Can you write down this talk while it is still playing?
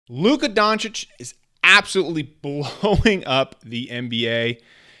Luka Doncic is absolutely blowing up the NBA,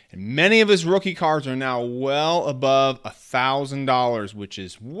 and many of his rookie cards are now well above $1,000, which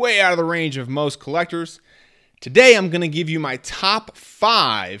is way out of the range of most collectors. Today, I'm going to give you my top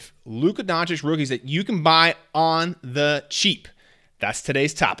 5 Luka Doncic rookies that you can buy on the cheap. That's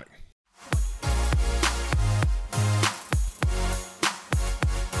today's topic.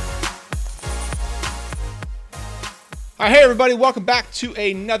 All right, hey everybody, welcome back to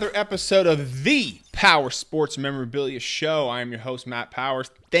another episode of the Power Sports Memorabilia Show. I am your host, Matt Powers.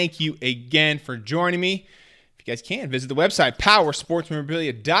 Thank you again for joining me. If you guys can, visit the website,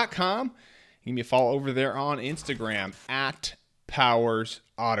 powersportsmemorabilia.com. Give me a follow over there on Instagram, at Powers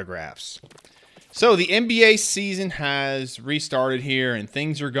Autographs. So the NBA season has restarted here, and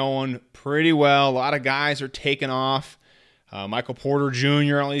things are going pretty well. A lot of guys are taking off. Michael Porter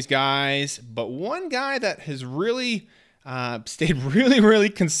Jr., all these guys. But one guy that has really stayed really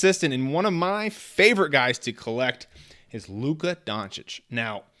consistent, and one of my favorite guys to collect is Luka Doncic.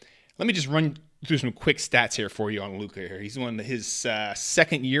 Now, let me just run through some quick stats here for you on Luka here. He's on his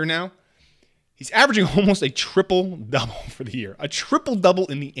second year now. He's averaging almost a triple-double for the year. A triple-double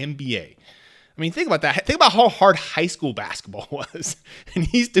in the NBA. I mean, think about that. Think about how hard high school basketball was. And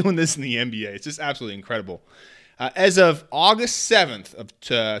he's doing this in the NBA. It's just absolutely incredible. As of August 7th of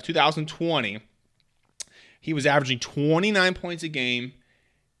 2020, he was averaging 29 points a game,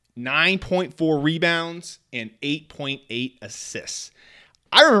 9.4 rebounds, and 8.8 assists.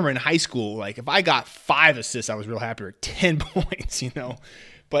 I remember in high school, like if I got 5 assists, I was real happy, or 10 points, you know.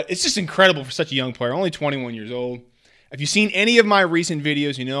 But it's just incredible for such a young player, only 21 years old. If you've seen any of my recent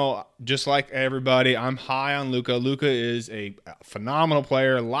videos, you know, just like everybody, I'm high on Luka. Luka is a phenomenal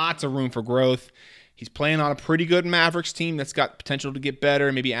player, lots of room for growth. He's playing on a pretty good Mavericks team that's got potential to get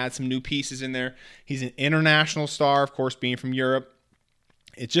better, maybe add some new pieces in there. He's an international star, of course, being from Europe.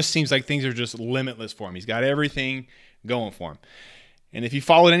 It just seems like things are just limitless for him. He's got everything going for him. And if you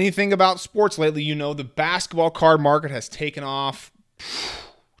followed anything about sports lately, you know the basketball card market has taken off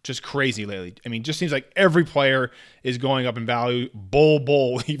just crazy lately. I mean, just seems like every player is going up in value.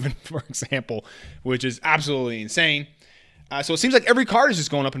 Bull, even, for example, which is absolutely insane. So it seems like every card is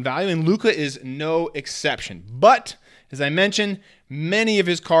just going up in value, and Luka is no exception. But, as I mentioned, many of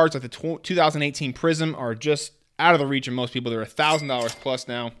his cards, like the 2018 Prism, are just out of the reach of most people. They're $1,000 plus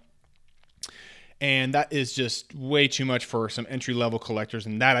now. And that is just way too much for some entry-level collectors,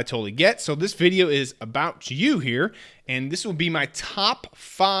 and that I totally get. So this video is about you here, and this will be my top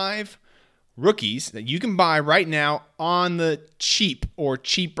 5 rookies that you can buy right now on the cheap, or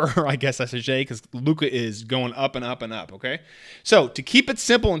cheaper, I guess I should say, because Luka is going up and up and up, okay? So to keep it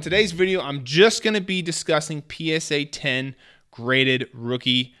simple, in today's video, I'm just going to be discussing PSA 10 graded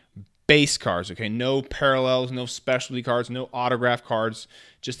rookie base cards, okay? No parallels, no specialty cards, no autograph cards.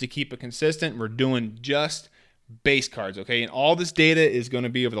 Just to keep it consistent, we're doing just base cards, okay? And all this data is going to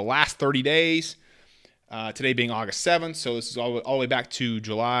be over the last 30 days. Today being August 7th, so this is all the way back to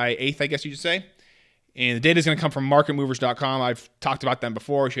July 8th, I guess you should say. And the data is going to come from marketmovers.com. I've talked about them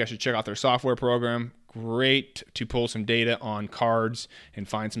before. You guys should check out their software program. Great to pull some data on cards and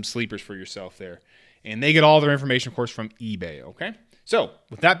find some sleepers for yourself there. And they get all their information, of course, from eBay, okay? So,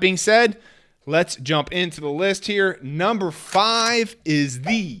 with that being said, let's jump into the list here. Number 5 is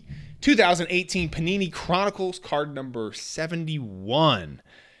the 2018 Panini Chronicles card number 71.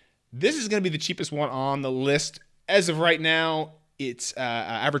 This is going to be the cheapest one on the list. As of right now, its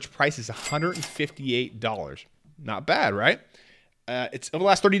average price is $158. Not bad, right? It's over the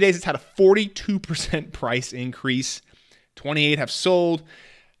last 30 days, it's had a 42% price increase. 28 have sold.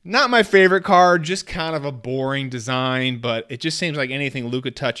 Not my favorite card, just kind of a boring design, but it just seems like anything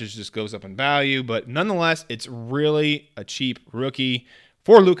Luka touches just goes up in value. But nonetheless, it's really a cheap rookie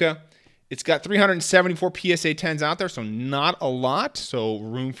for Luka. It's got 374 PSA 10s out there, so not a lot, so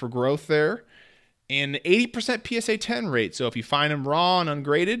room for growth there. And 80% PSA 10 rate, so if you find them raw and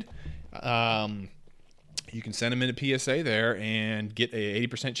ungraded, you can send them into PSA there and get a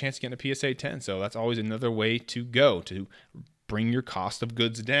 80% chance of getting a PSA 10. So that's always another way to go to bring your cost of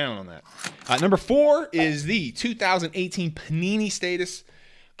goods down on that. Number 4 is the 2018 Panini Status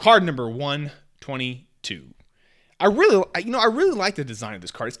card number 122. I really like the design of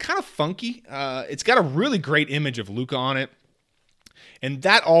this card. It's kind of funky. It's got a really great image of Luka on it. And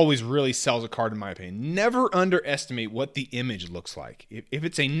that always really sells a card, in my opinion. Never underestimate what the image looks like. If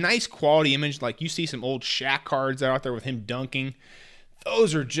it's a nice quality image, like you see some old Shaq cards out there with him dunking,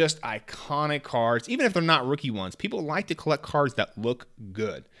 those are just iconic cards. Even if they're not rookie ones, people like to collect cards that look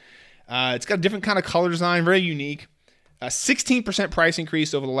good. It's got a different kind of color design, very unique. A 16% price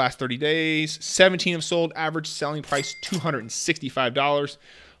increase over the last 30 days. 17 have sold. Average selling price $265.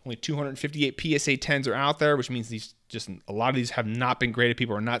 Only 258 PSA 10s are out there, which means a lot of these have not been graded.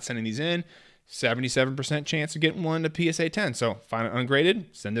 People are not sending these in. 77% chance of getting one to PSA 10. So find it ungraded,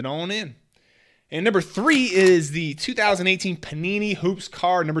 send it on in. And number 3 is the 2018 Panini Hoops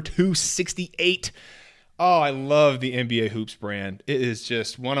card, number 268. Oh, I love the NBA Hoops brand. It is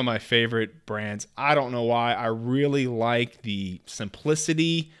just one of my favorite brands. I don't know why. I really like the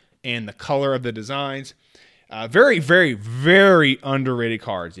simplicity and the color of the designs. Very, very, very underrated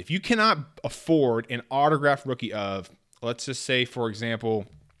cards. If you cannot afford an autographed rookie of, let's just say, for example,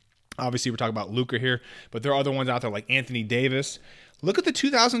 obviously we're talking about Luka here, but there are other ones out there like Anthony Davis. Look at the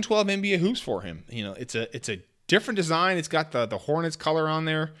 2012 NBA Hoops for him. You know, it's a different design. It's got the Hornets color on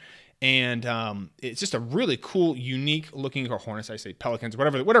there. And it's just a really cool, unique looking, or Hornets, I say Pelicans,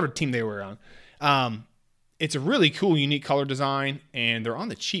 whatever team they were on. It's a really cool, unique color design, and they're on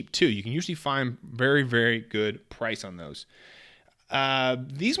the cheap too. You can usually find very, very good price on those.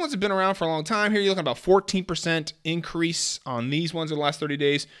 These ones have been around for a long time. Here you're looking at about 14% increase on these ones in the last 30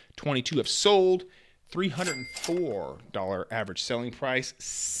 days. 22 have sold. $304 average selling price.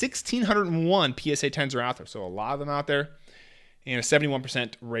 1,601 PSA 10s are out there, so a lot of them out there. And a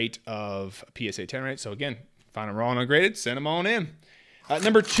 71% rate of PSA 10 rate. So again, find them raw and ungraded, send them on in.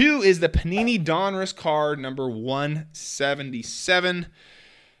 Number 2 is the Panini Donruss card, number 177.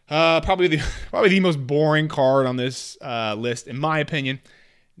 Probably the most boring card on this list, in my opinion.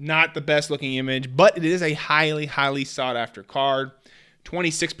 Not the best looking image, but it is a highly, highly sought after card.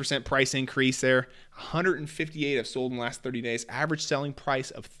 26% price increase there. 158 have sold in the last 30 days. Average selling price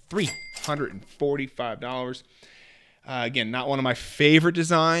of $345. Again, not one of my favorite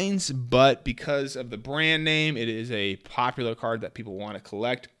designs, but because of the brand name, it is a popular card that people want to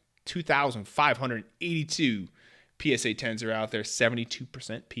collect. 2,582 PSA 10s are out there,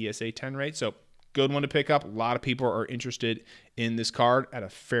 72% PSA 10 rate. So good one to pick up. A lot of people are interested in this card at a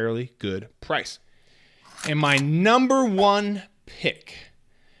fairly good price. And my number 1 pick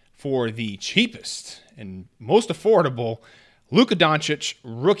for the cheapest and most affordable Luka Doncic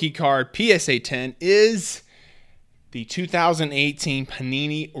rookie card PSA 10 is the 2018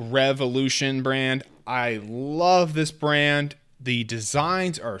 Panini Revolution brand. I love this brand. The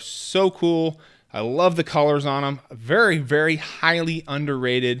designs are so cool. I love the colors on them. Very, very highly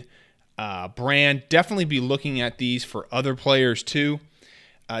underrated brand. Definitely be looking at these for other players too.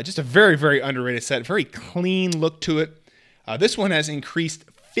 Just a very, very underrated set. Very clean look to it. This one has increased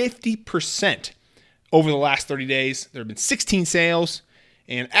 50% over the last 30 days. There have been 16 sales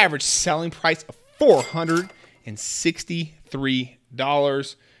and average selling price of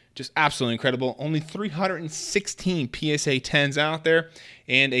 $463. Just absolutely incredible. Only 316 PSA 10s out there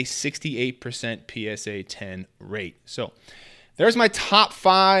and a 68% PSA 10 rate. So there's my top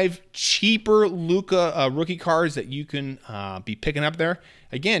 5 cheaper Luka rookie cards that you can be picking up there.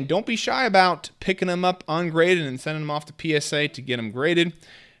 Again, don't be shy about picking them up ungraded and sending them off to PSA to get them graded.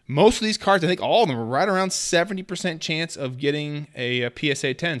 Most of these cards, I think all of them, are right around 70% chance of getting a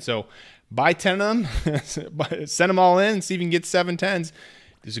PSA 10. So buy 10 of them, send them all in, and see if you can get 7 10s.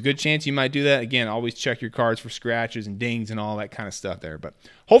 There's a good chance you might do that. Again, always check your cards for scratches and dings and all that kind of stuff there. But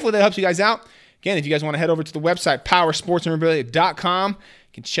hopefully that helps you guys out. Again, if you guys want to head over to the website, powersportsmemorabilia.com, you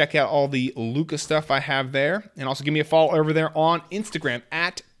can check out all the Luka stuff I have there. And also give me a follow over there on Instagram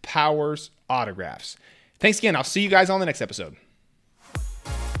at Powers Autographs. Thanks again. I'll see you guys on the next episode.